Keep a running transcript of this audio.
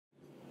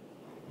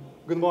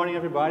Good morning,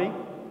 everybody.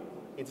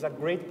 It's a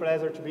great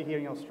pleasure to be here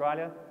in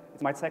Australia.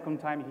 It's my second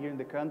time here in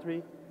the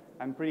country.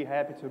 I'm pretty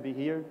happy to be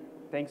here.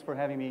 Thanks for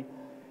having me.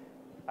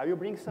 I will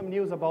bring some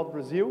news about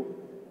Brazil.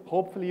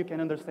 Hopefully you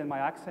can understand my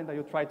accent. I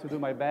will try to do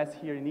my best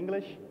here in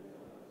English.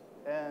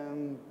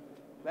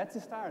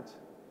 Let's start.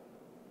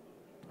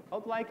 I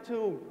would like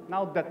to,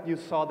 now that you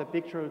saw the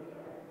picture,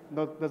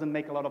 that doesn't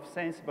make a lot of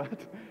sense,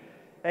 but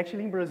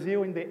actually in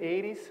Brazil in the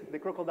 80s, the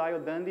Crocodile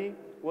Dundee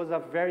was a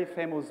very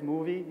famous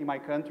movie in my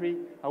country.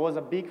 I was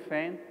a big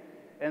fan.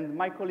 And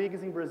my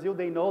colleagues in Brazil,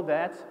 they know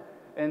that.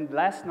 And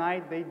last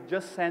night, they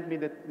just sent me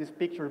this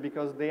picture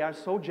because they are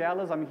so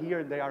jealous I'm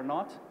here, they are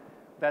not,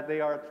 that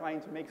they are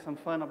trying to make some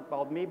fun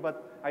about me,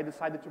 but I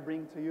decided to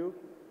bring it to you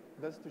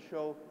just to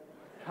show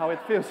how it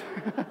feels.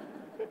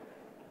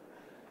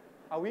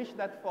 I wish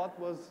that thought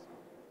was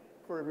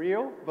for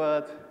real,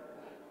 but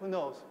who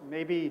knows?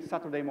 Maybe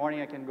Saturday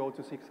morning I can go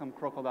to see some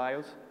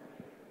crocodiles.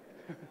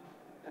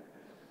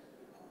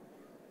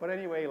 But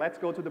anyway, let's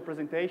go to the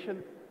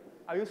presentation.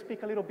 I will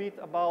speak a little bit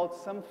about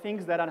some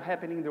things that are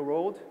happening in the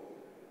world,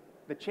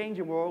 the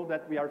changing world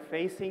that we are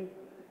facing.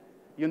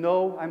 You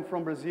know, I'm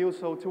from Brazil,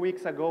 so 2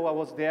 weeks ago I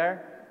was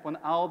there when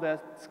all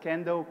that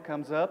scandal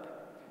comes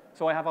up.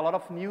 So I have a lot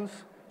of news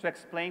to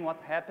explain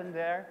what happened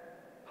there,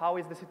 how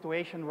is the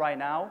situation right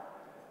now,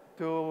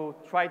 to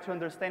try to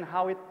understand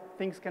how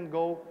things can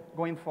go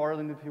going forward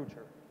in the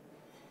future.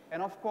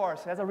 And of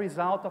course, as a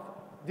result of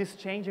this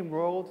changing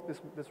world, this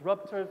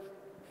disruptive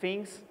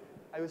things,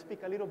 I will speak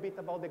a little bit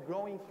about the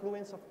growing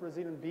influence of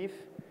Brazilian beef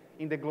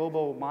in the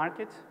global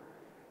market.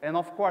 And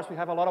of course, we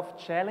have a lot of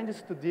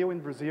challenges to deal in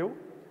Brazil,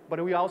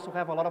 but we also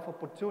have a lot of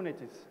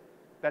opportunities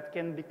that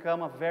can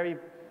become a very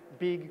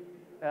big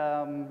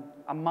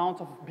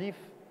amount of beef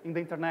in the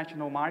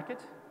international market.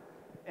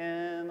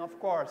 And of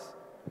course,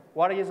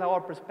 what is our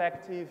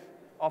perspective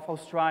of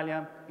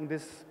Australia in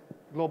this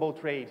global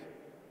trade?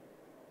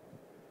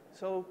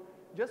 So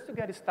just to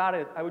get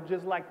started, I would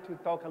just like to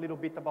talk a little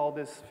bit about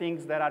these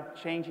things that are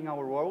changing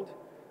our world,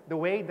 the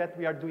way that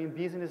we are doing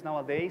business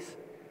nowadays.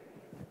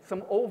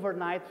 Some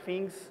overnight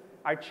things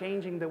are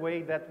changing the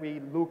way that we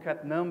look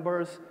at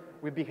numbers,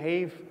 we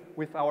behave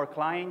with our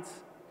clients.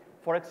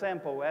 For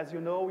example, as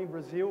you know, in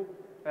Brazil,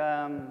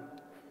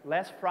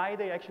 last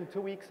Friday, actually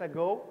 2 weeks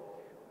ago,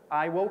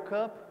 I woke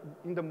up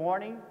in the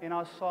morning and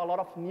I saw a lot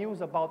of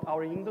news about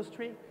our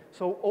industry.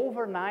 So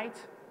overnight,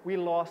 we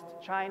lost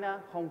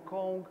China, Hong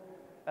Kong,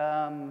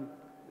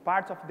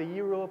 parts of the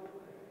Europe,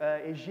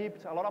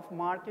 Egypt, a lot of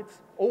markets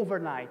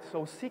overnight.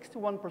 So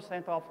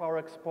 61% of our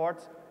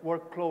exports were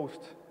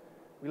closed.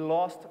 We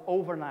lost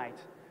overnight.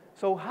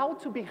 So how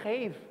to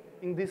behave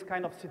in this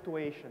kind of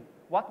situation?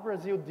 What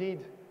Brazil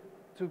did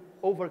to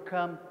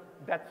overcome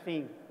that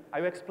thing? I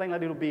will explain a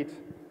little bit.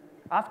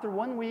 After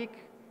one week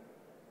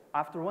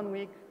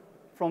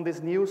from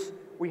this news,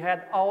 we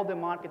had all the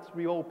markets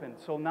reopened.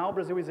 So now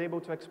Brazil is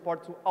able to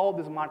export to all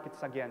these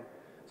markets again.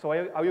 So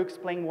I will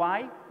explain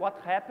why, what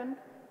happened,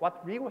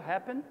 what will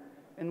happen,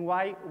 and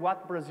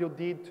what Brazil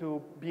did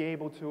to be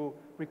able to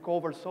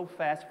recover so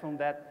fast from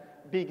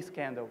that big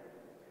scandal.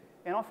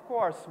 And of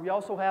course, we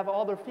also have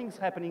other things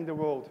happening in the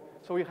world.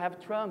 So we have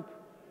Trump,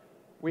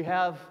 we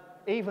have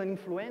avian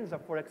influenza,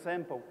 for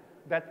example,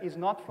 that is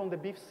not from the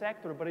beef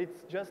sector, but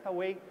it's just a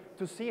way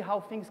to see how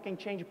things can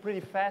change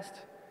pretty fast.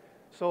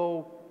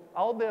 So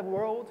all the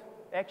world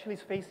actually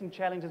is facing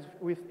challenges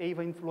with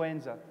avian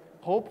influenza.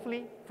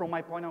 Hopefully, from my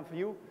point of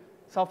view,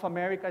 South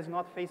America is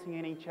not facing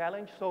any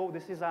challenge, so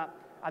this is an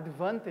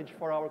advantage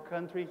for our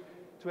country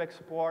to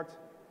export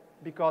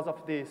because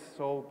of this.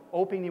 So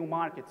open new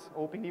markets,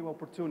 open new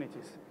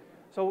opportunities.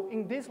 So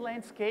in this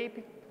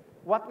landscape,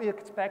 what we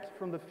expect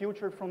from the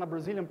future from a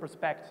Brazilian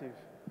perspective?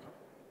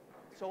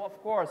 So of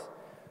course,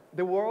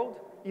 the world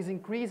is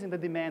increasing the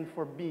demand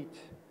for meat,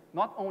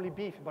 not only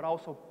beef, but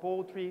also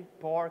poultry,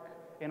 pork,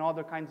 and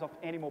other kinds of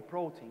animal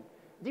protein.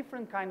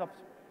 Different kind of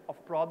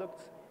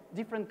products,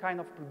 different kind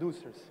of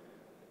producers.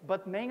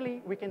 But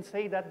mainly, we can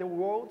say that the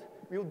world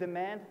will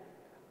demand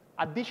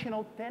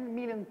additional 10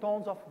 million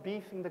tons of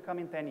beef in the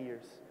coming 10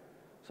 years.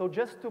 So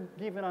just to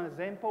give an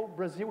example,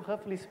 Brazil,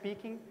 roughly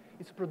speaking,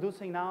 is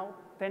producing now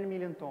 10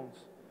 million tons.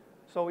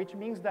 So it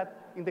means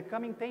that in the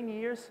coming 10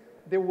 years,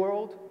 the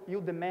world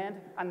will demand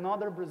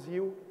another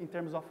Brazil in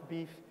terms of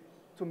beef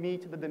to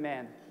meet the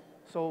demand.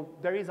 So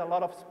there is a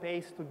lot of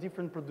space to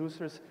different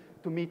producers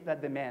to meet that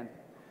demand.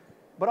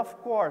 But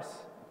of course,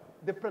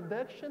 the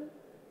production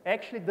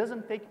actually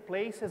doesn't take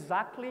place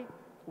exactly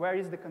where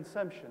is the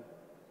consumption.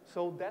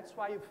 So that's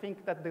why you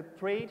think that the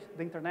trade,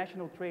 the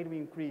international trade will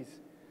increase.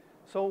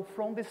 So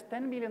from this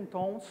 10 million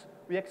tons,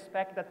 we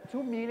expect that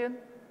 2 million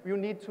will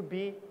need to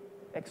be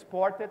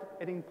exported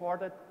and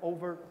imported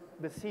over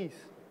the seas,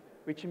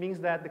 which means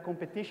that the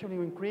competition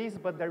will increase,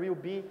 but there will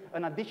be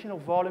an additional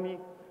volume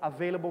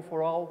available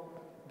for all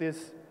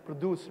these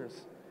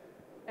producers.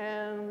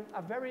 And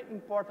a very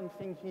important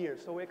thing here,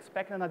 so we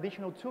expect an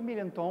additional 2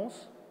 million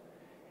tons,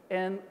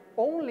 and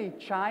only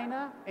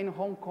China and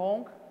Hong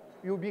Kong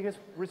will be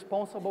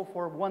responsible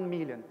for 1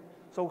 million.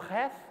 So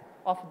half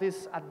of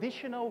this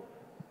additional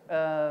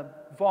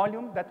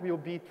volume that will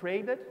be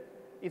traded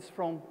is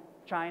from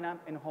China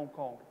and Hong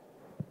Kong,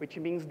 which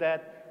means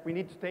that we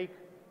need to take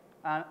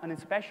a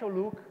special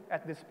look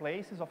at these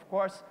places. Of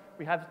course,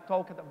 we have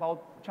talked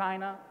about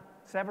China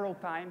several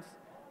times,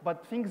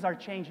 but things are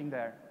changing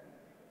there.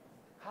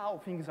 How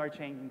things are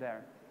changing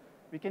there?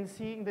 We can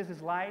see in this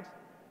slide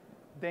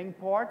the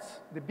imports,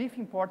 the beef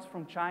imports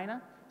from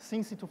China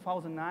since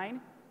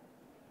 2009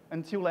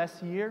 until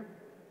last year.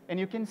 And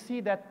you can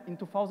see that in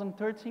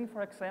 2013,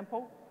 for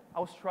example,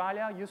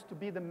 Australia used to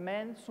be the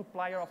main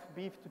supplier of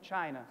beef to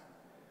China.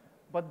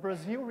 But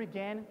Brazil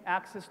regained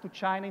access to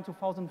China in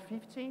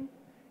 2015,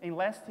 and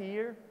last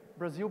year,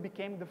 Brazil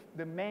became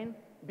the main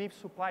beef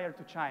supplier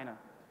to China.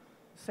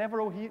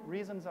 Several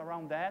reasons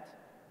around that.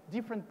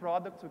 Different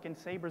products, we can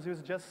say Brazil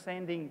is just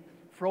sending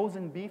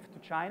frozen beef to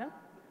China,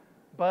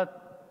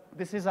 but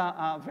this is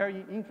a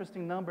very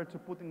interesting number to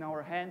put in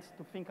our hands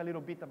to think a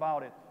little bit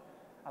about it.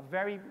 A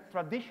very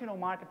traditional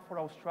market for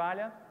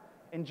Australia,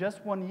 and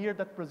just 1 year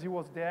that Brazil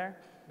was there,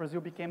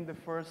 Brazil became the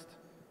first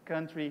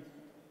country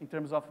in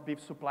terms of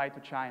beef supply to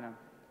China.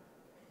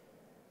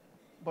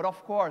 But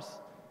of course,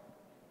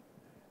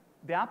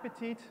 the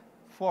appetite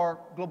for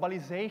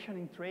globalization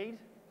in trade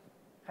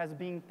has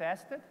been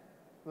tested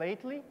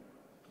lately.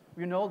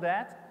 We know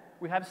that.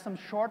 We have some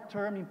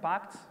short-term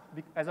impacts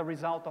as a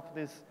result of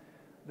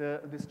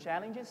these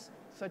challenges,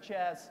 such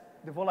as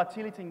the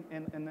volatility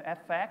in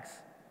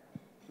FX.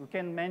 We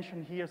can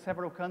mention here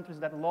several countries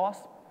that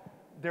lost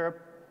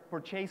their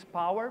purchase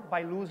power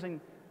by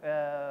losing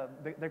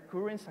their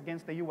currency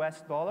against the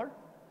US dollar.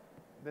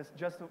 This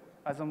just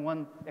as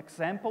one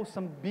example,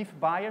 some beef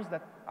buyers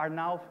that are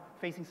now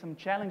facing some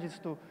challenges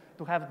to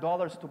have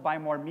dollars to buy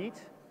more meat.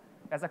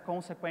 As a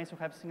consequence, we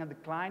have seen a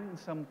decline in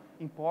some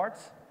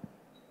imports.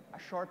 A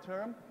short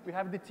term, we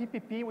have the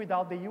TPP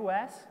without the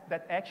US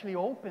that actually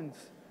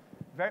opens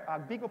a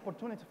big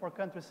opportunity for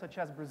countries such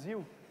as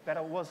Brazil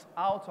that was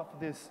out of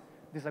this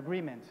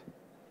agreement.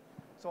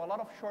 So a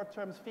lot of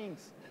short-term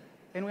things.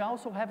 And we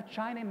also have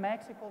China and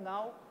Mexico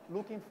now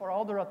looking for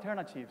other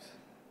alternatives.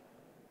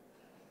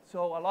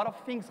 So a lot of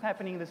things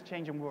happening in this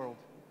changing world.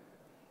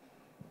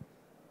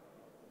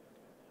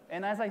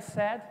 And as I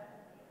said,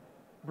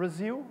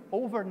 Brazil,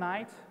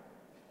 overnight,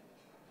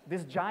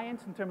 this giant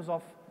in terms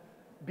of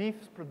beef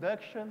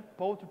production,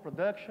 poultry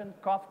production,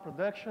 coffee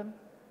production,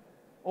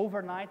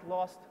 overnight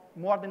lost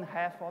more than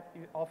half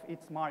of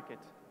its market.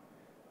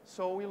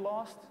 So we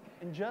lost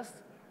in just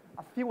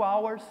a few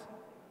hours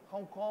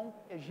Hong Kong,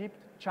 Egypt,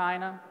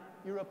 China,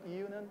 European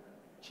Union,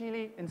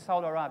 Chile, and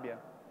Saudi Arabia.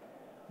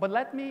 But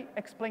let me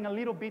explain a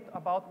little bit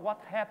about what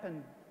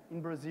happened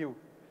in Brazil.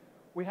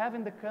 We have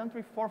in the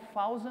country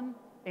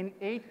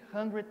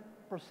 4,800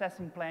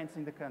 processing plants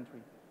in the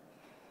country.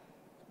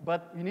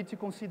 But you need to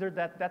consider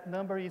that that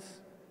number is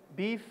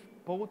beef,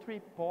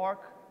 poultry, pork,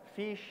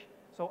 fish,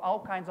 so all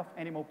kinds of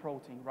animal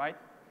protein, right?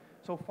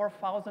 So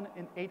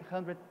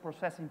 4,800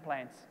 processing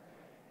plants.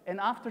 And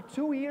after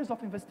 2 years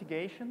of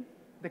investigation,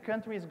 the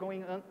country is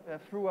going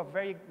through a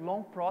very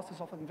long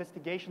process of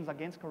investigations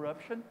against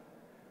corruption.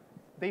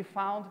 They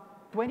found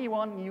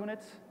 21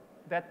 units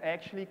that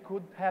actually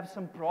could have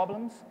some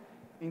problems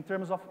in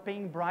terms of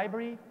paying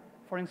bribery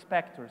for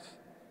inspectors,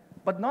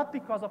 but not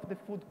because of the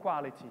food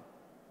quality.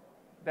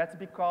 That's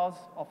because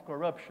of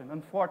corruption,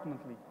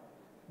 unfortunately.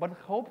 But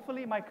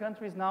hopefully my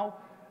country is now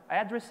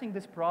addressing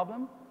this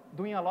problem,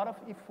 doing a lot of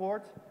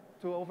effort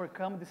to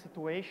overcome the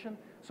situation.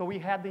 So we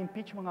had the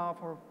impeachment of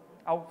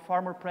our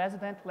former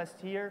president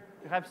last year.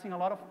 We have seen a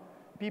lot of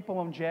people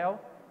in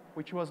jail,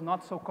 which was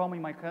not so common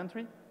in my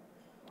country,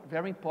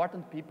 very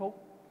important people.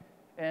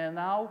 And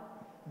now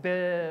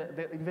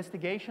the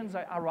investigations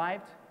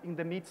arrived in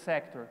the meat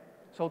sector.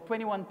 So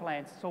 21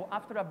 plants. So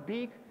after a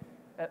big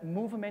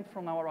movement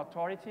from our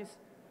authorities,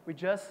 we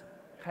just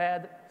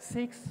had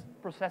 6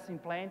 processing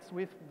plants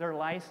with their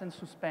license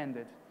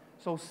suspended.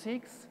 So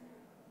 6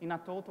 in a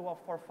total of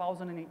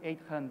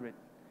 4,800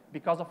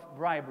 because of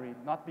bribery,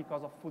 not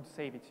because of food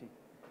safety.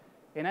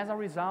 And as a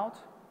result,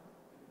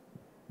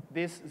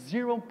 this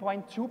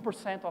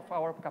 0.2% of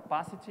our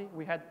capacity,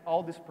 we had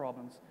all these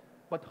problems.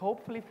 But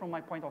hopefully, from my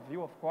point of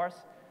view, of course,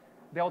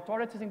 the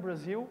authorities in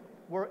Brazil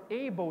were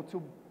able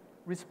to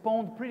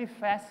respond pretty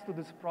fast to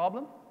this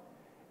problem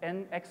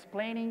and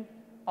explaining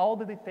all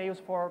the details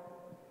for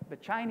the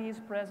Chinese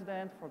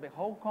president, for the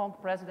Hong Kong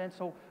president.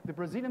 So the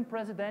Brazilian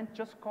president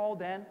just called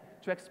them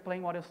to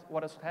explain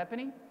what is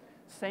happening,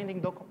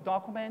 sending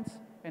documents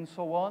and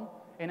so on.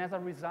 And as a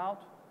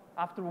result,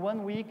 after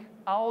 1 week,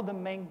 all the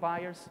main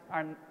buyers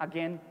are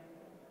again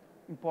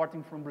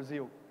importing from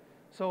Brazil.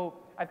 So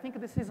I think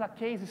this is a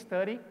case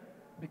study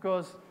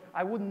because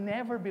I would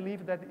never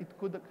believe that it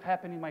could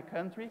happen in my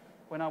country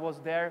when I was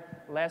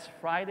there last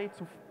Friday,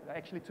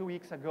 actually 2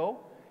 weeks ago,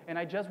 and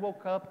I just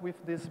woke up with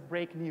this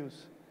break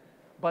news.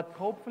 But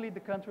hopefully the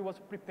country was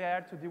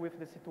prepared to deal with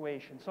the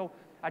situation. So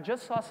I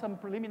just saw some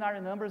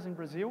preliminary numbers in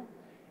Brazil,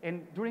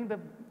 and during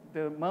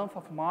the month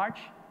of March,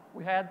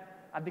 we had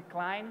a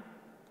decline,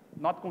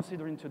 not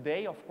considering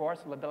today, of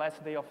course, the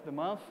last day of the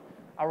month,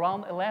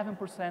 around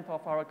 11%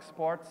 of our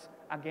exports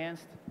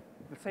against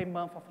the same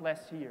month of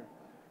last year,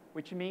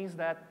 which means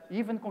that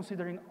even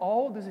considering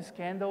all these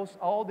scandals,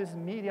 all this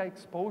media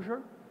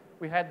exposure,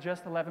 we had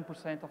just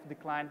 11% of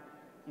decline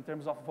in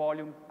terms of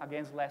volume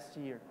against last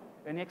year.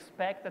 And we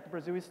expect that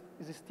Brazil is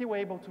still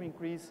able to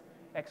increase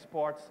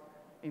exports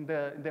in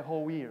the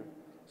whole year.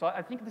 So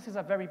I think this is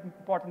a very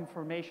important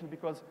information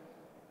because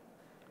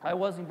I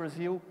was in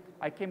Brazil,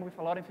 I came with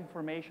a lot of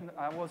information,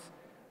 I was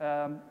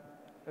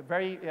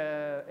very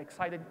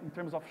excited in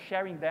terms of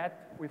sharing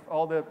that with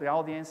all the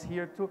audience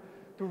here to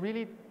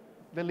really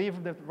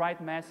deliver the right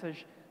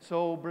message.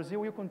 So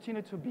Brazil will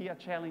continue to be a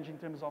challenge in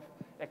terms of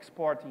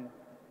exporting.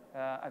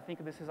 I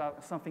think this is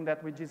something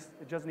that we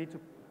just need to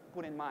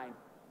put in mind.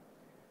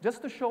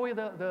 Just to show you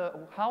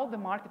how the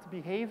markets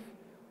behave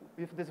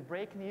with this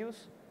break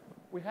news,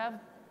 we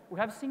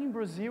have seen in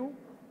Brazil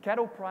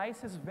cattle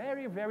prices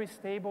very, very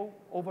stable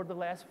over the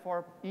last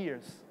 4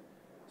 years.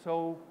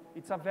 So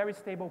it's a very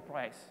stable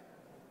price.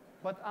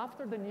 But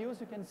after the news,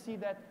 you can see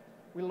that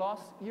we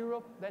lost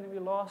Europe, then we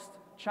lost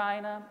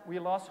China, we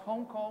lost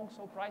Hong Kong,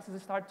 so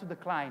prices started to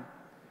decline.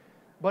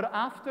 But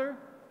after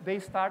they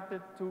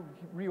started to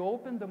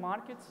reopen the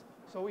markets,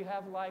 so we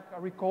have like a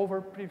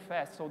recover pretty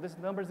fast. So this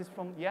numbers is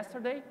from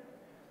yesterday.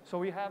 So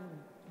we have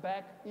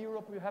back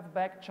Europe, we have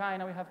back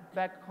China, we have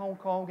back Hong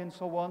Kong, and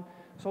so on.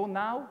 So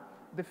now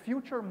the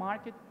futures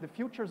market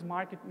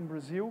in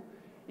Brazil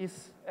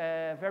is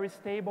very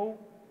stable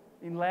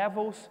in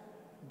levels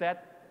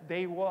that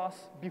they was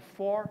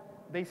before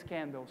the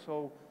scandal.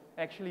 So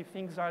actually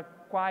things are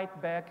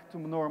quite back to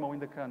normal in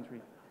the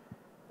country.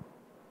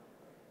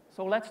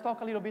 So let's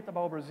talk a little bit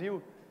about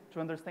Brazil to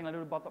understand a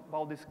little bit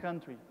about this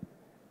country.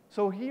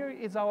 So here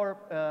is our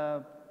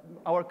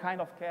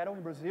kind of cattle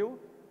in Brazil.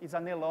 It's a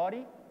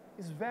Nelore.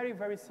 It's very,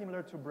 very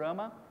similar to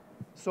Brahma.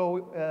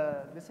 So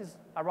this is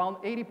around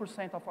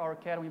 80% of our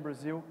cattle in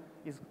Brazil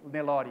is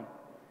Nelore.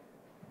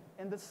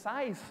 And the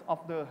size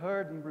of the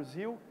herd in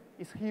Brazil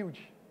is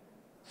huge.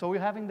 So we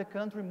have in the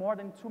country more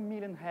than 2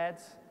 million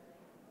heads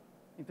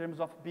in terms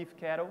of beef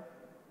cattle,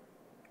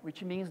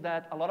 which means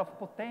that a lot of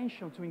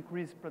potential to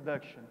increase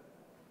production.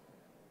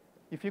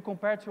 If you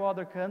compare to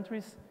other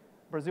countries,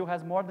 Brazil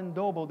has more than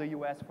double the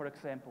US, for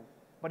example,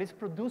 but it's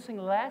producing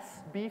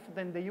less beef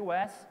than the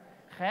US,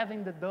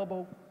 having the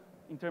double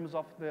in terms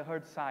of the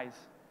herd size.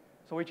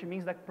 So which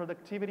means that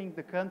productivity in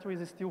the country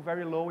is still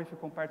very low if you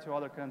compare to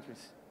other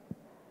countries.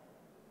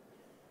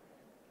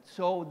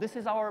 So this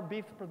is our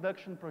beef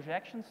production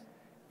projections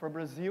for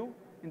Brazil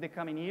in the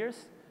coming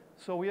years.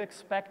 So we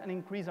expect an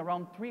increase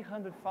around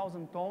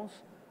 300,000 tons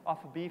of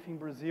beef in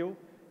Brazil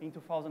in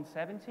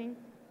 2017.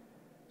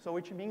 So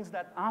which means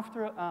that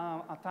after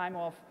a time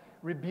of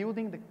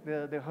rebuilding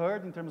the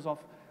herd in terms of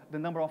the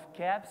number of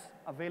calves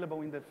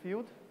available in the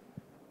field,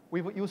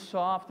 you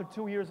saw after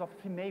 2 years of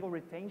female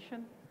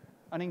retention,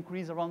 an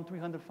increase around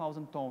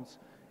 300,000 tons.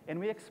 And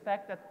we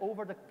expect that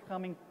over the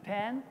coming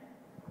 10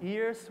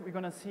 years, we're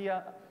gonna see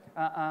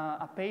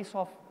a pace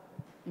of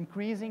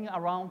increasing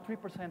around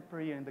 3% per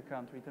year in the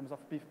country in terms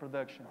of beef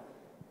production.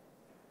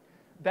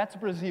 That's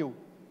Brazil.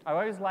 I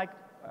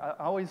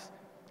always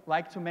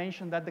like to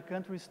mention that the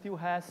country still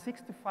has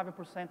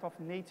 65% of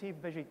native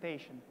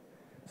vegetation.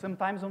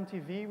 Sometimes on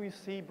TV we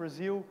see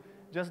Brazil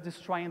just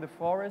destroying the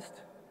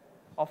forest.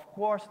 Of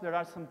course, there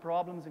are some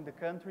problems in the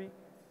country,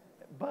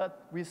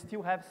 but we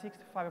still have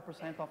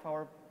 65% of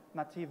our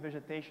native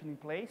vegetation in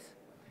place,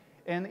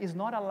 and is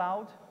not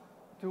allowed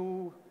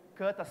to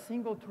cut a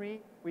single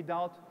tree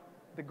without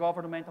the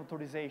government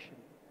authorization.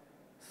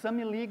 Some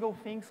illegal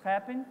things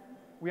happen.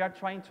 We are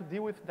trying to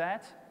deal with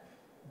that,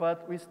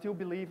 but we still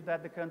believe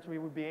that the country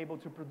will be able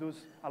to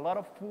produce a lot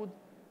of food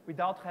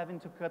without having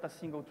to cut a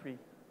single tree.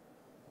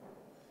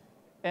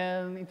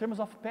 And in terms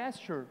of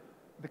pasture,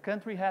 the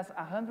country has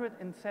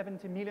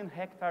 170 million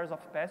hectares of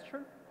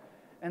pasture,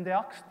 and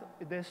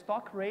the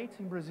stock rate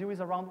in Brazil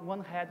is around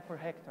 1 head per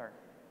hectare.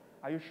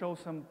 I will show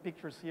some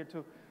pictures here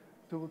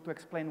to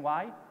explain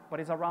why, but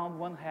it's around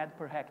 1 head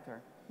per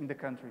hectare in the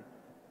country.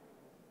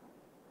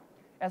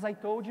 As I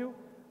told you,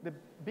 the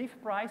beef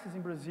prices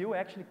in Brazil,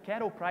 actually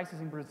cattle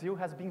prices in Brazil,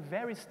 has been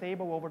very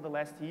stable over the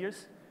last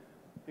years.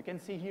 You can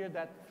see here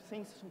that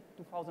since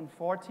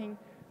 2014,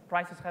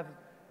 prices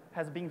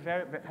have been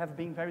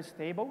very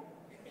stable.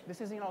 This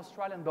is in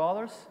Australian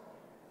dollars,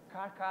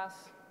 carcass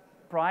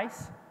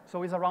price,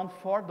 so it's around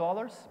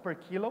 $4 per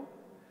kilo.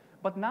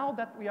 But now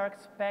that we are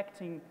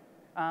expecting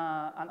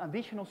an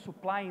additional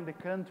supply in the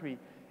country,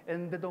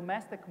 and the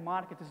domestic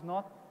market is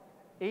not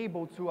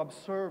able to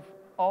absorb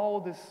all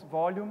this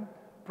volume,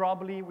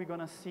 probably we're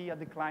gonna see a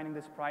decline in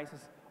these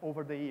prices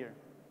over the year.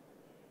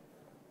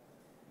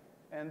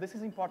 And this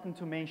is important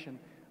to mention.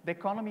 The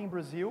economy in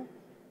Brazil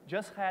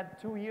just had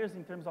 2 years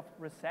in terms of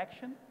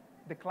recession,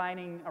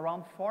 declining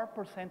around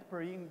 4%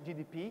 per year in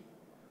GDP,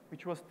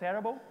 which was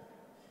terrible,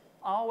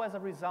 all as a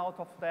result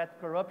of that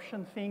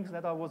corruption things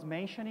that I was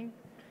mentioning.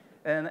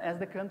 And as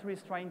the country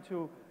is trying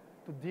to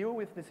deal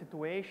with the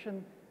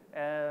situation,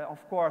 of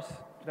course,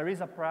 there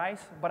is a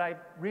price, but I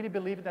really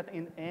believe that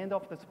in the end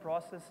of this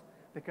process,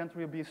 the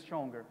country will be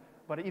stronger.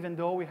 But even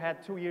though we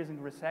had 2 years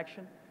in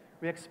recession,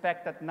 We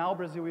expect that now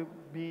Brazil will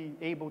be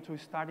able to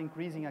start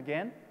increasing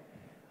again,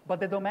 but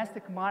the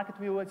domestic market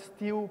will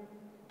still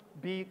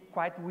be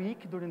quite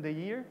weak during the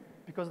year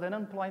because the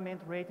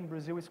unemployment rate in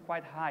Brazil is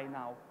quite high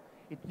now.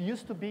 It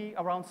used to be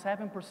around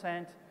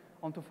 7%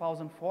 on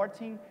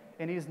 2014,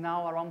 and it is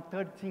now around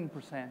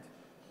 13%,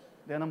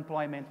 the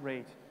unemployment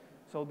rate.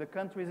 So the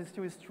country is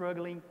still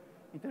struggling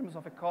in terms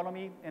of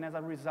economy, and as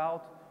a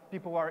result,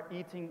 people are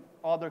eating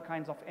other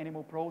kinds of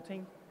animal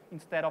protein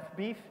instead of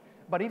beef.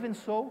 But even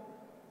so,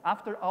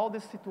 after all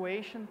this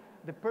situation,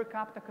 the per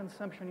capita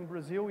consumption in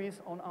Brazil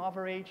is on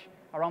average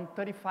around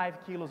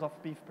 35 kilos of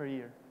beef per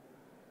year.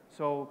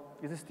 So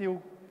it is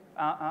still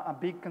a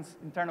big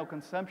internal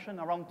consumption,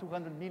 around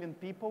 200 million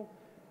people,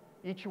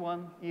 each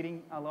one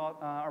eating a lot,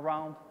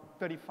 around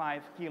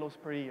 35 kilos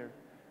per year.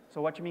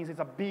 So what means it's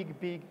a big,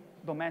 big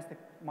domestic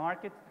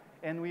market,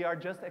 and we are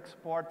just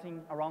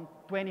exporting around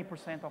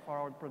 20% of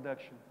our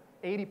production.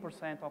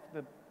 80% of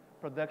the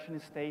production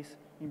stays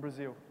in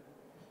Brazil.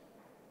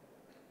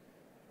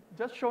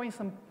 Just showing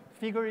some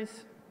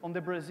figures on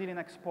the Brazilian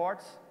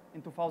exports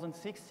in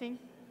 2016.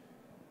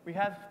 We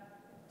have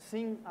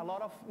seen a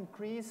lot of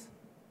increase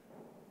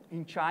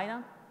in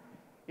China.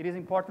 It is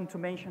important to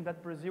mention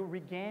that Brazil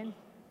regained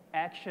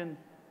access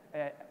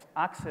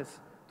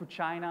to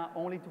China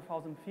only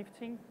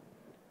 2015.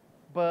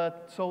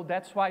 But so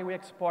that's why we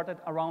exported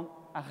around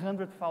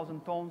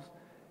 100,000 tons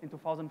in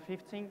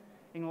 2015.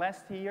 In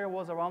last year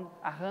was around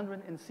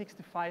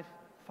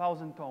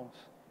 165,000 tons.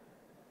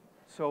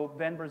 So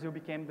then Brazil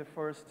became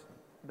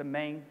the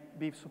main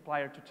beef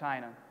supplier to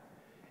China.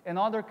 And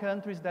other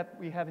countries that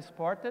we have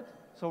exported,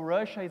 so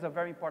Russia is a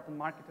very important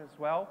market as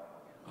well.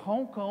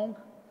 Hong Kong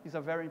is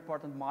a very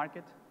important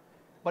market.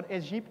 But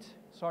Egypt,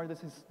 sorry,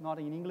 this is not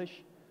in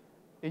English.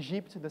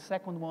 Egypt, the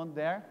second one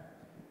there,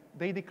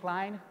 they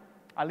declined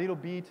a little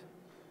bit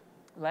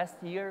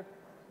last year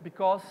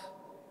because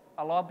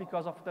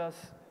of those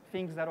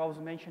things that I was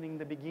mentioning in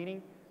the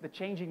beginning, the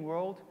changing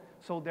world.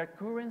 So their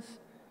currencies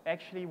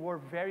actually were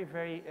very,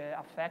 very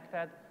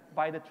affected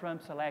by the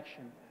Trump's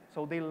election.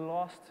 So they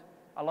lost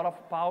a lot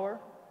of power,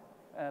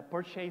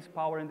 purchase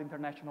power in the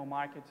international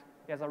market.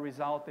 As a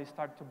result, they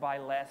started to buy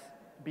less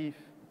beef.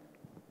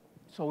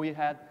 So we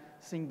had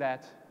seen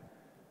that.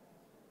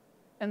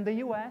 And the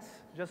US,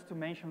 just to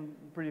mention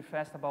pretty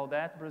fast about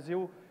that,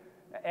 Brazil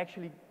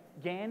actually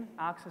gained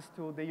access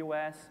to the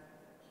US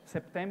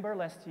September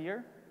last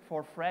year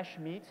for fresh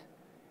meat.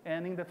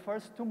 And in the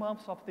first 2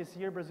 months of this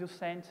year, Brazil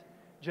sent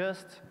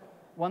just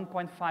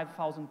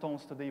 1,500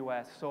 tons to the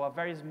US. So a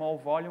very small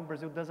volume.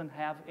 Brazil doesn't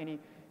have any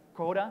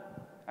quota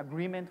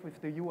agreement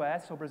with the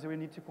US, so Brazil will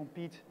need to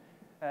compete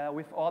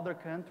with other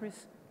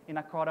countries in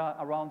a quota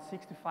around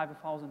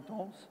 65,000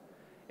 tons.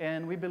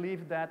 And we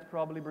believe that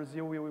probably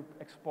Brazil will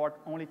export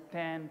only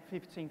 10,000,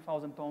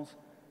 15,000 tons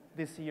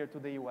this year to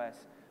the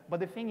US.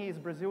 But the thing is,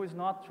 Brazil is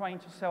not trying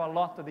to sell a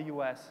lot to the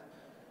US.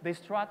 The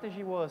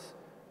strategy was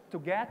to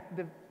get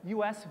the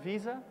US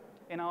visa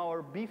and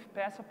our beef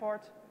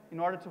passport in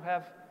order to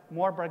have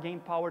more bargaining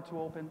power to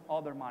open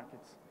other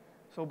markets.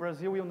 So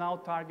Brazil will now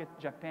target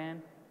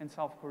Japan and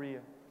South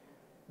Korea.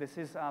 This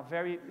is a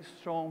very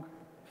strong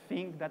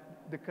thing that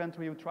the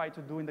country will try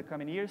to do in the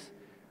coming years.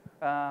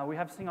 We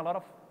have seen a lot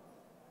of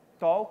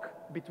talk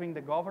between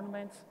the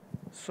governments.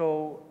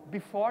 So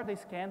before the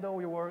scandal,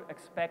 we were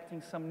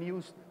expecting some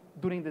news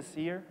during this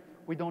year.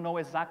 We don't know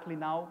exactly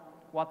now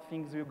what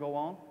things will go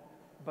on,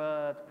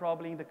 but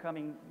probably in the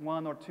coming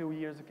 1 or 2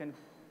 years, you can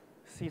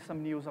see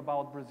some news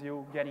about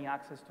Brazil getting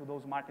access to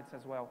those markets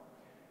as well.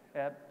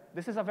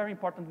 This is a very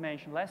important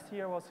mention. Last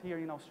year I was here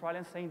in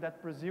Australia saying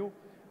that Brazil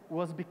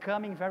was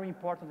becoming very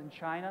important in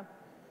China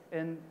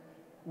and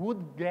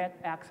would get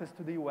access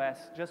to the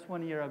US just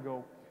 1 year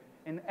ago.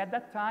 And at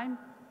that time,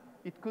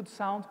 it could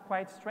sound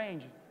quite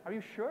strange. Are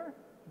you sure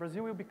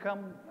Brazil will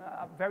become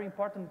a very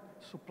important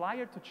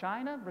supplier to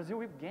China? Brazil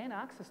will gain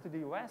access to the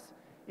US?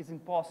 It's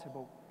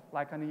impossible,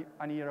 like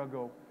a year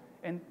ago.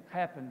 And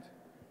happened.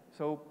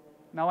 So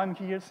now I'm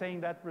here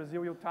saying that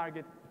Brazil will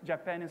target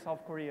Japan and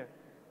South Korea.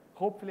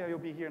 Hopefully I will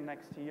be here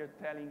next year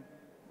telling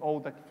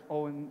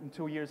in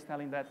 2 years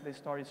telling that the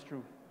story is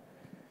true.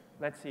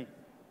 Let's see.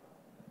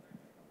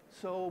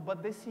 So,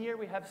 but this year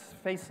we have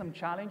faced some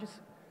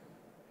challenges.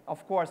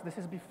 Of course, this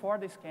is before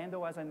the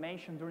scandal. As I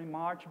mentioned, during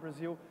March,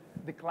 Brazil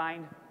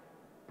declined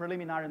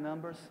preliminary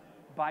numbers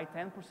by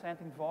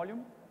 10% in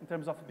volume in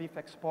terms of beef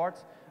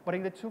exports. But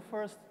in the 2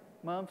 first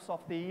months of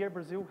the year,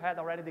 Brazil had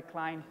already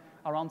declined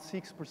around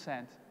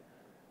 6%,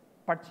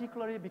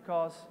 particularly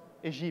because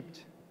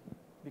Egypt,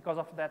 because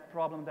of that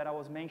problem that I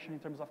was mentioning in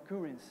terms of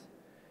currency.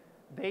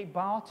 They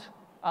bought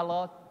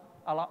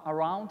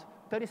around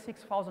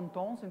 36,000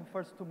 tons in the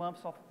first 2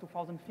 months of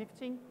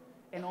 2015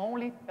 and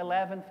only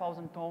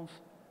 11,000 tons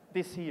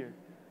this year,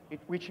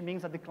 which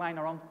means a decline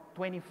around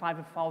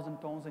 25,000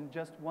 tons in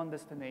just one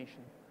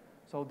destination.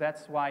 So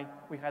that's why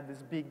we had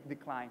this big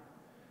decline.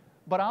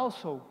 But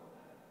also,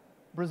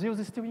 Brazil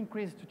is still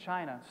increased to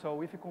China.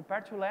 So if you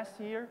compare to last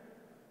year,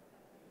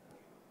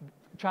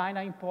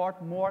 China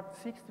import more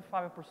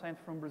 65%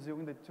 from Brazil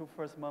in the 2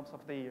 first months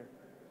of the year.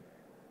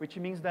 which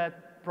means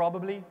that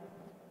probably,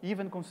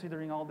 even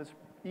considering all these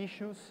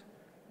issues,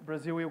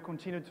 Brazil will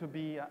continue to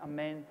be a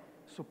main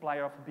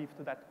supplier of beef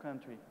to that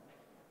country.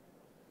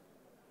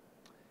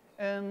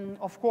 And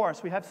of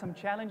course, we have some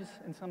challenges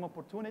and some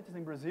opportunities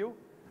in Brazil,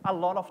 a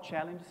lot of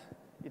challenges.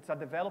 It's a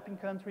developing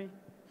country.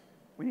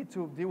 We need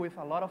to deal with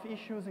a lot of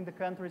issues in the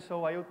country,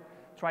 so I will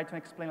try to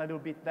explain a little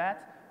bit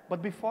that.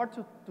 But before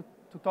to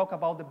talk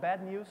about the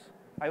bad news,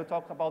 I will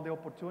talk about the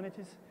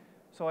opportunities.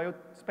 So I will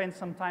spend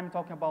some time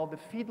talking about the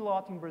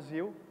feedlot in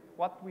Brazil,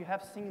 what we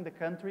have seen in the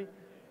country,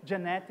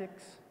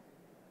 genetics,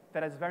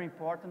 that is very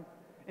important,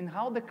 and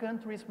how the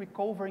country is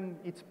recovering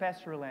its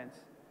pasture lands,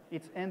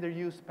 its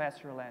underused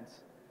pasture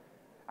lands.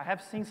 I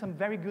have seen some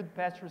very good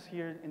pastures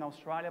here in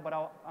Australia, but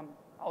I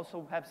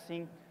also have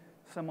seen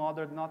some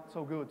other not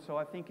so good. So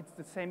I think it's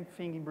the same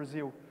thing in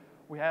Brazil.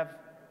 We have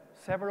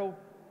several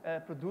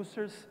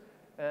producers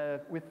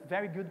with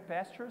very good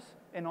pastures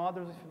and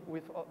others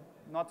with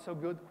not so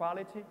good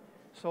quality.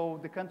 So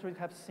the country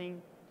has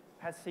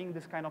seen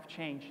this kind of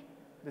change,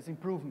 this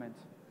improvement,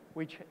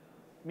 which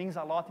means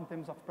a lot in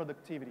terms of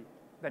productivity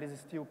that is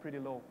still pretty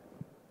low.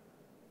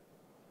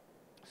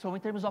 So in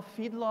terms of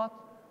feedlot,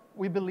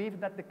 we believe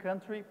that the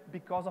country,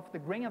 because of the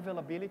grain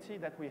availability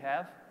that we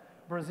have,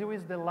 Brazil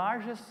is the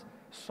largest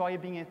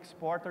soybean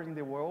exporter in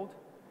the world,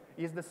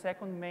 is the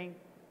second main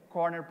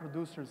corn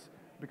producers,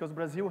 because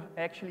Brazil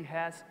actually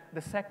has the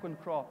second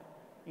crop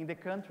in the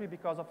country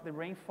because of the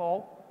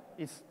rainfall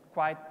is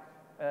quite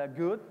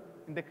good.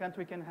 In the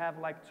country can have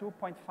like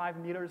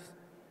 2.5 meters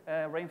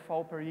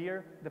rainfall per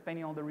year,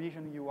 depending on the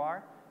region you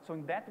are. So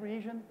in that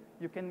region,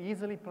 you can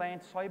easily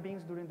plant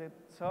soybeans during the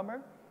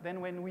summer. Then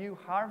when you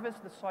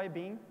harvest the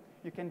soybean,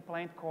 you can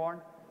plant corn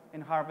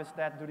and harvest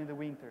that during the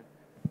winter,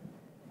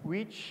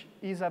 which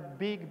is a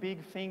big,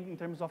 big thing in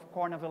terms of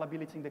corn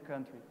availability in the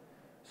country.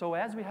 So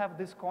as we have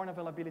this corn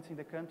availability in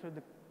the country,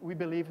 we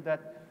believe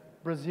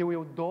that Brazil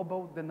will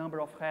double the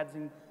number of heads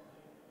in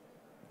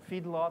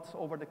feedlots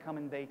over the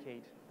coming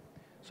decade.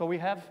 So we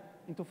have,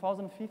 in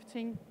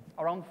 2015,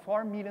 around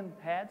 4 million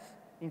heads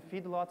in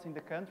feedlots in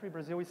the country.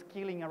 Brazil is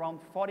killing around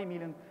 40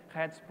 million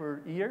heads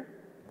per year.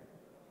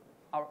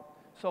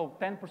 So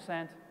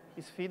 10%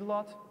 is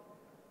feedlot,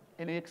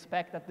 and we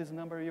expect that this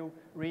number will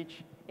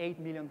reach 8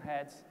 million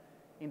heads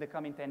in the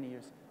coming 10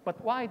 years.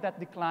 But why that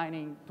decline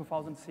in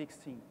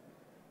 2016?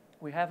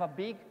 We have a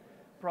big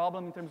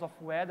problem in terms of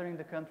weather in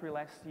the country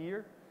last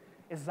year,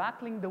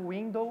 exactly in the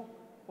window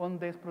when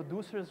the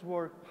producers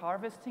were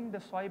harvesting the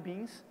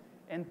soybeans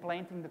and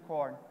planting the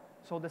corn.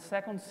 So the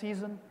second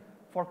season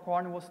for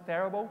corn was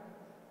terrible.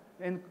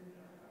 And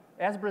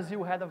as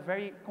Brazil had a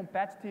very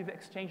competitive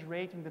exchange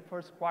rate in the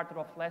first quarter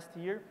of last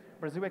year,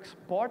 Brazil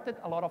exported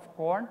a lot of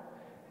corn,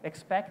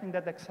 expecting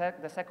that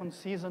the second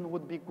season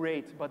would be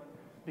great. But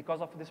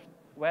because of this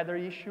weather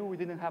issue, we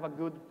didn't have a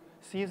good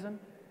season.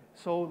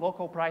 So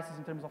local prices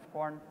in terms of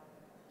corn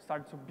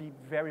started to be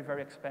very,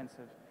 very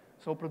expensive.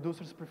 So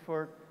producers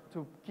prefer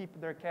to keep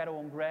their cattle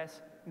on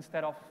grass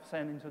instead of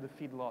sending to the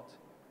feedlot.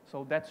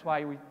 So that's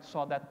why we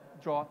saw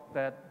that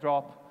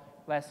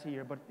drop last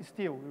year. But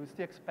still, we will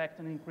still expect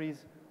an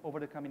increase over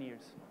the coming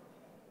years.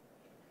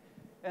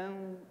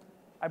 And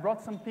I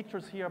brought some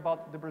pictures here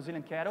about the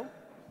Brazilian cattle.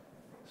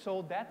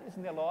 So that is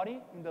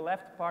Nelore in the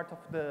left part of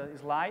the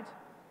slide.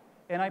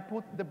 And I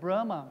put the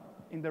Brahma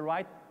in the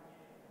right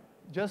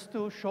just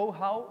to show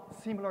how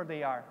similar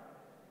they are.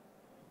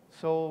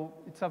 So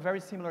it's a very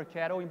similar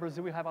cattle. In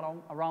Brazil, we have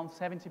around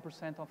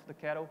 70% of the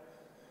cattle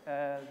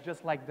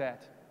just like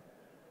that.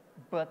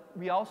 But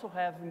we also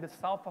have in the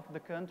south of the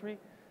country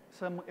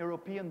some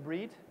European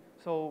breed,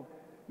 so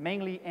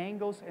mainly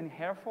Angus and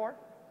Hereford.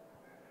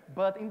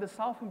 But in the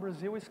south in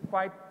Brazil is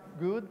quite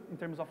good in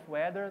terms of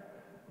weather.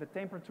 The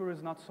temperature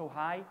is not so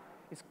high.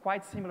 It's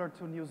quite similar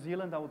to New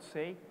Zealand, I would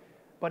say.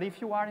 But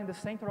if you are in the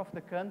center of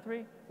the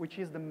country, which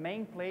is the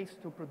main place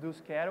to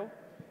produce cattle,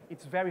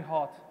 it's very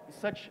hot,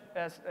 such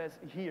as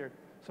here.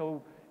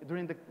 So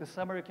during the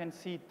summer, you can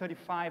see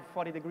 35,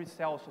 40 degrees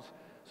Celsius.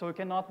 So you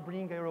cannot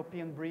bring a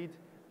European breed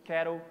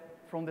cattle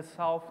from the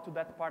south to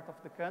that part of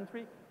the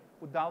country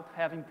without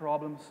having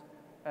problems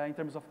in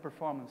terms of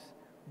performance.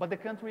 But the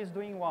country is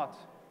doing what?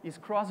 Is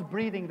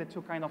crossbreeding the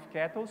two kinds of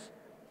cattle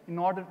in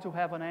order to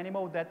have an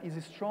animal that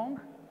is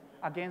strong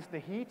against the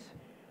heat,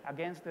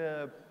 against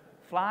the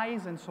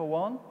flies and so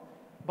on,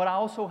 but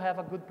also have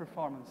a good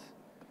performance.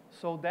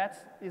 So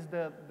that is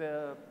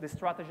the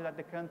strategy that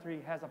the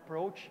country has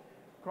approached.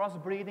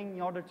 Crossbreeding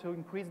in order to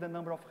increase the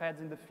number of heads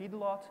in the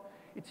feedlot.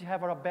 It's to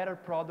have a better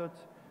product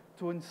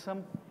to, in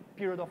some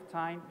period of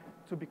time,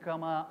 to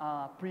become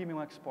a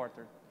premium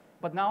exporter.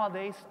 But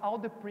nowadays, all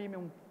the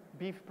premium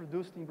beef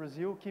produced in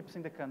Brazil keeps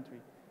in the country.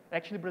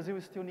 Actually, Brazil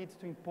still needs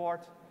to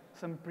import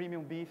some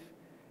premium beef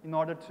in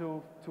order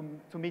to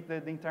meet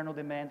the internal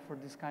demand for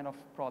this kind of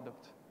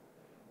product.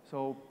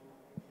 So,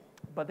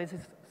 but this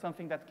is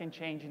something that can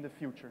change in the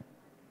future.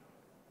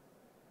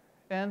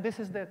 And this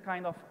is the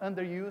kind of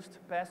underused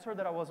pasture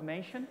that I was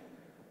mentioning.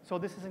 So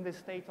this is in the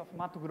state of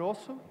Mato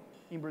Grosso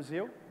in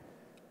Brazil.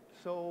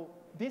 So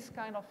this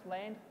kind of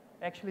land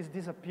actually is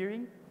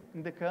disappearing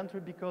in the country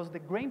because the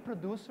grain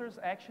producers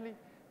actually,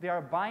 they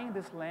are buying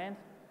this land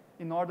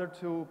in order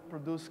to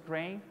produce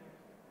grain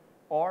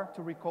or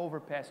to recover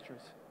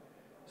pastures.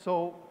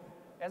 So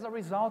as a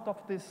result of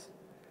this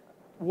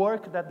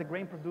work that the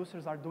grain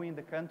producers are doing in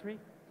the country,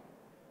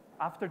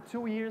 after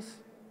 2 years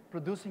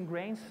producing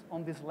grains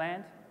on this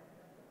land,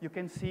 you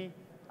can see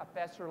a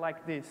pasture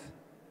like this.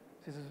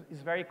 This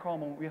is very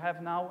common. We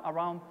have now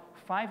around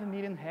 5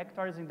 million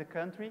hectares in the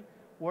country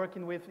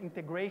working with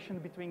integration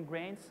between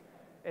grains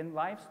and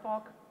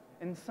livestock.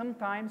 And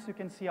sometimes you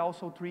can see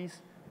also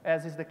trees,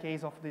 as is the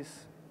case of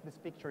this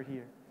picture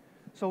here.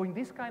 So in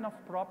this kind of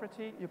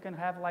property, you can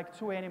have like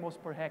 2 animals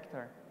per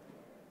hectare,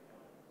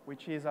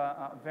 which is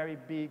a very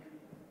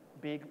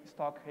big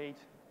stock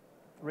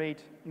rate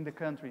in the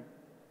country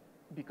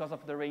because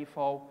of the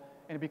rainfall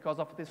and because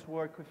of this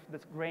work with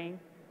this grain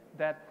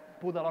that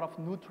put a lot of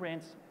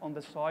nutrients on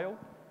the soil.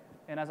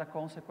 And as a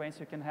consequence,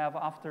 you can have,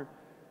 after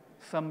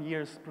some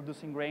years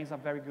producing grains, a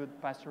very good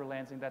pasture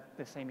lands in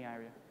the same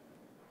area.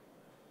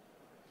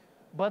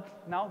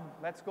 But now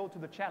let's go to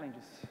the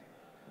challenges.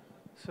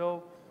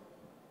 So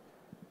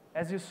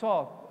as you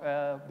saw,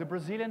 the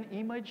Brazilian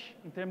image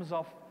in terms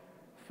of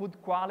food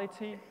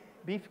quality,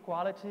 beef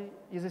quality,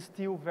 is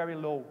still very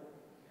low.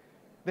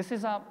 This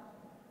is a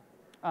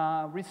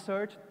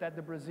research that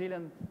the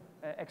Brazilian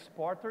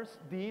exporters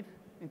did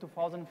in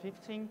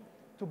 2015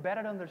 to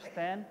better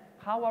understand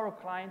how our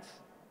clients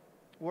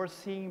were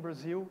seeing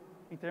Brazil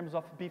in terms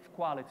of beef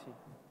quality,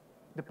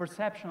 the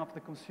perception of the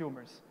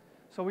consumers.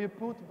 So we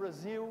put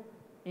Brazil,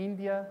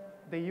 India,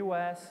 the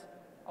US,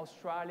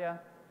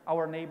 Australia,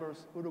 our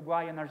neighbors,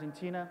 Uruguay and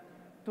Argentina,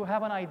 to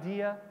have an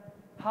idea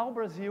how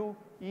Brazil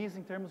is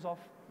in terms of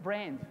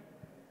brand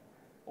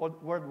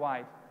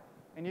worldwide.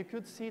 And you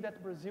could see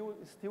that Brazil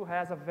still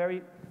has a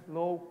very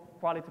low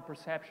quality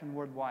perception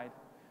worldwide.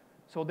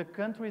 So the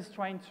country is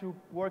trying to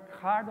work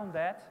hard on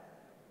that,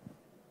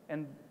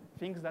 and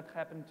things that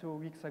happened 2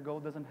 weeks ago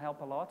doesn't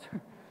help a lot.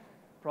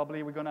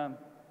 Probably we're gonna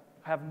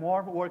have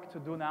more work to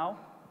do now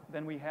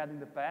than we had in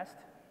the past.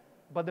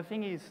 But the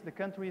thing is, the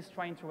country is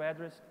trying to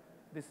address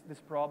this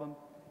problem.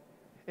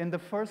 And the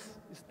first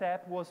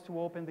step was to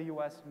open the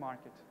US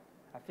market.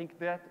 I think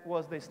that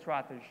was the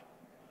strategy.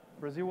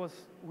 Brazil was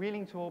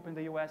willing to open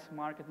the US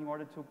market in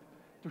order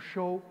to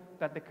show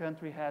that the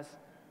country has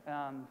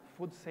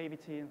food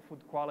safety and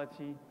food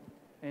quality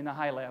in a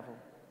high level,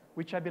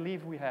 which I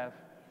believe we have,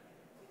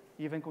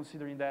 even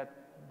considering that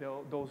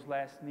those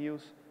last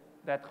news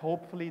that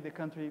hopefully the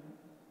country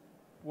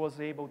was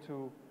able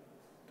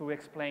to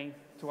explain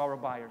to our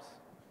buyers.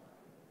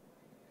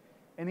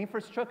 And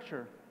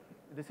infrastructure,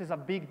 this is a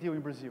big deal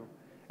in Brazil.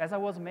 As I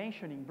was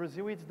mentioning,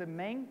 Brazil is the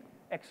main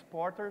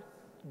exporter,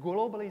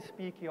 globally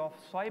speaking, of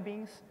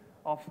soybeans,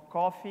 of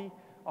coffee,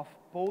 of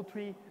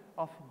poultry,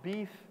 of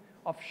beef,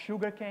 of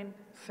sugarcane,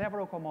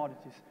 several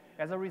commodities.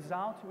 As a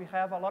result, we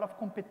have a lot of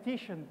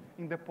competition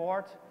in the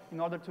port in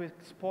order to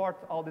export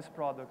all these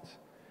products.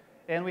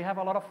 And we have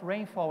a lot of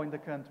rainfall in the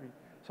country.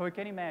 So you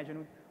can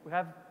imagine, we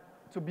have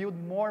to build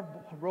more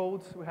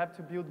roads, we have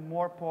to build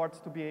more ports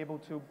to be able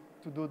to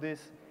do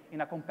this in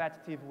a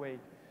competitive way.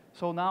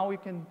 So now we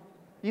can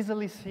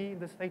easily see in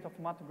the state of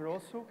Mato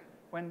Grosso,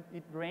 when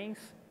it rains,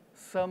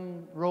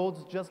 some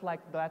roads just like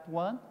that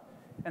one.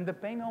 And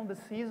depending on the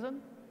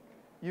season,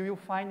 you will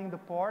find in the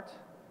port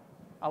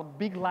a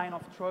big line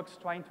of trucks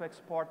trying to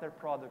export their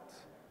products.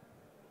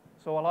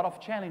 So a lot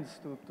of challenges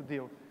to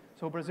deal.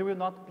 So Brazil will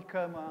not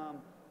become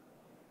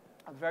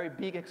a very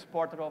big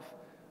exporter of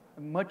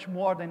much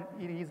more than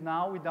it is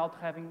now without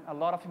having a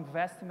lot of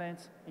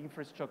investments in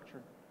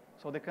infrastructure.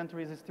 So the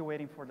country is still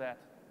waiting for that.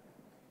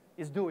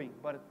 It's doing,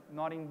 but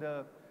not in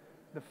the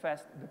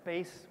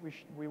pace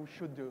we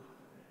should do.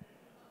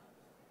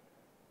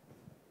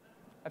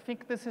 I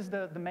think this is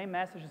the main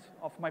message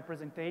of my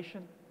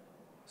presentation.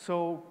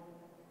 So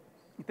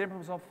in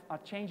terms of a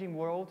changing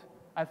world,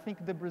 I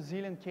think the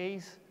Brazilian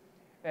case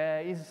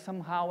is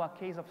somehow a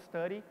case of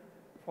study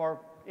for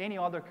any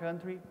other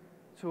country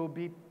to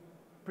be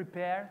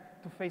prepared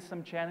to face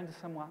some challenges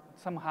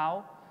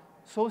somehow.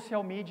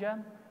 Social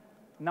media,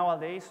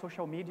 nowadays,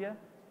 social media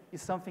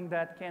is something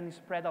that can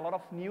spread a lot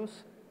of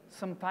news.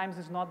 Sometimes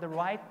it's not the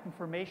right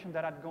information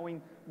that are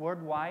going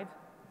worldwide.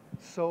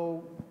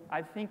 So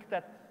I think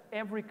that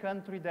every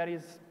country that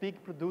is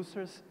big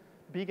producers,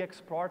 big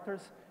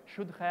exporters,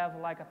 should have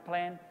like a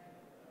plan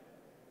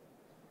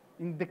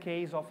in the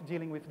case of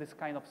dealing with this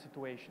kind of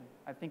situation.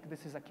 I think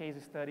this is a case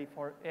study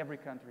for every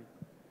country.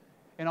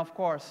 And of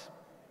course,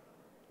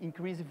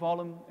 increased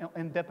volume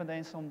and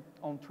dependence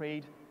on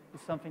trade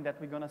is something that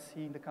we're gonna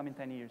see in the coming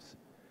 10 years.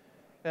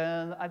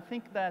 And I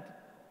think that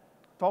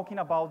talking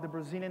about the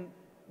Brazilian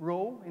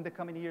role in the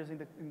coming years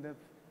in the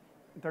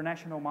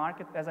international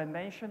market, as I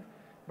mentioned,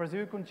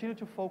 Brazil will continue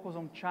to focus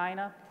on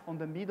China, on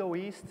the Middle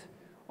East,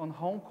 on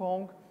Hong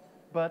Kong,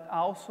 but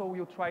also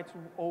we'll try to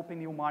open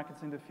new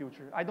markets in the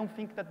future. I don't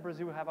think that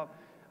Brazil will have a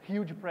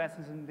huge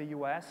presence in the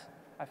US.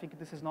 I think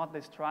this is not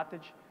the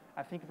strategy.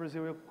 I think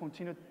Brazil will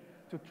continue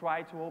to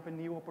try to open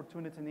new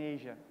opportunities in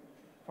Asia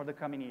for the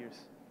coming years.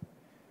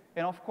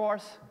 And of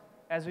course,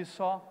 as we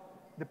saw,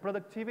 the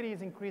productivity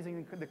is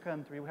increasing in the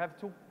country. We have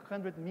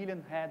 200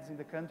 million heads in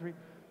the country.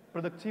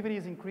 Productivity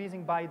is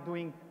increasing by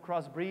doing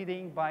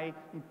crossbreeding, by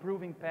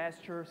improving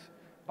pastures,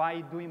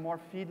 by doing more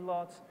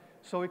feedlots.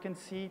 So we can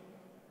see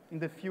in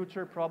the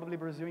future probably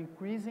Brazil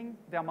increasing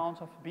the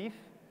amount of beef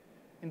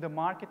in the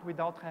market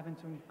without having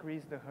to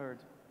increase the herd.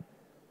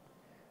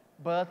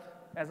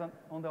 But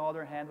on the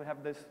other hand, we have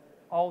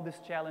all this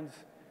challenge.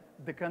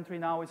 The country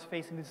now is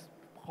facing this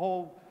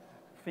whole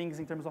things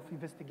in terms of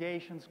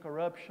investigations,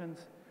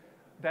 corruptions,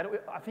 that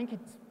I think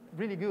it's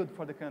really good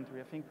for the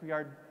country. I think we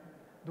are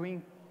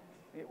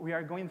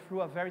going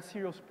through a very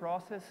serious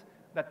process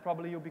that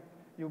probably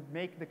will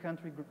make the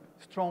country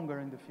stronger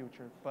in the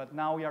future. But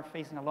now we are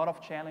facing a lot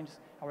of challenges.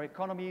 Our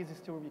economy is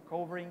still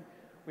recovering.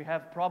 We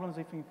have problems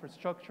with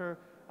infrastructure,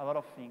 a lot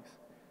of things.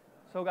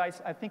 So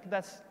guys, I think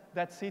that's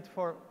it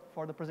for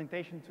the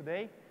presentation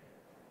today.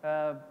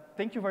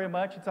 Thank you very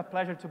much. It's a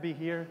pleasure to be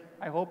here.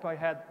 I hope I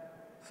had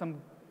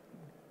some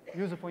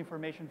useful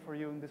information for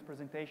you in this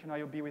presentation. I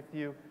will be with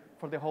you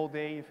for the whole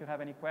day. If you have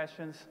any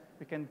questions,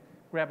 we can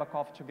grab a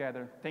coffee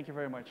together. Thank you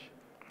very much.